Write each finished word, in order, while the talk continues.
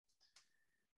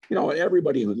And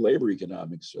everybody in labor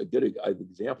economics, an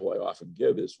example I often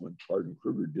give is when Card and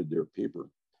Krueger did their paper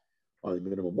on the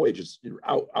minimum wage. It's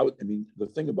the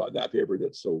thing about that paper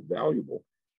that's so valuable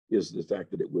is the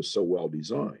fact that it was so well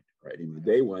designed, right?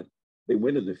 They went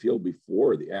in the field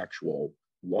before the actual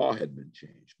law had been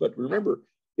changed. But remember,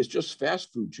 it's just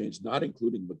fast food chains, not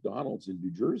including McDonald's in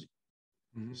New Jersey.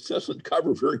 Mm-hmm. It doesn't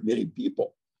cover very many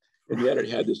people. And yet it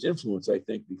had this influence, I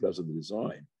think, because of the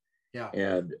design. Yeah.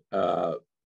 And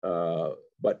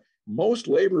but most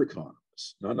labor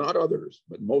economists, now not others,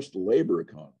 but most labor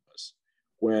economists,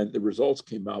 when the results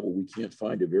came out, well, we can't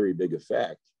find a very big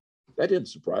effect, that didn't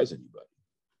surprise anybody.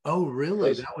 Oh,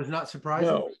 really? That was not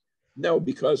surprising? No,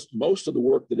 because most of the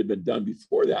work that had been done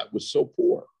before that was so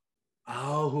poor.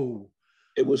 Oh.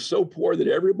 It was so poor that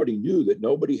everybody knew that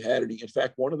nobody had any. In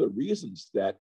fact, one of the reasons that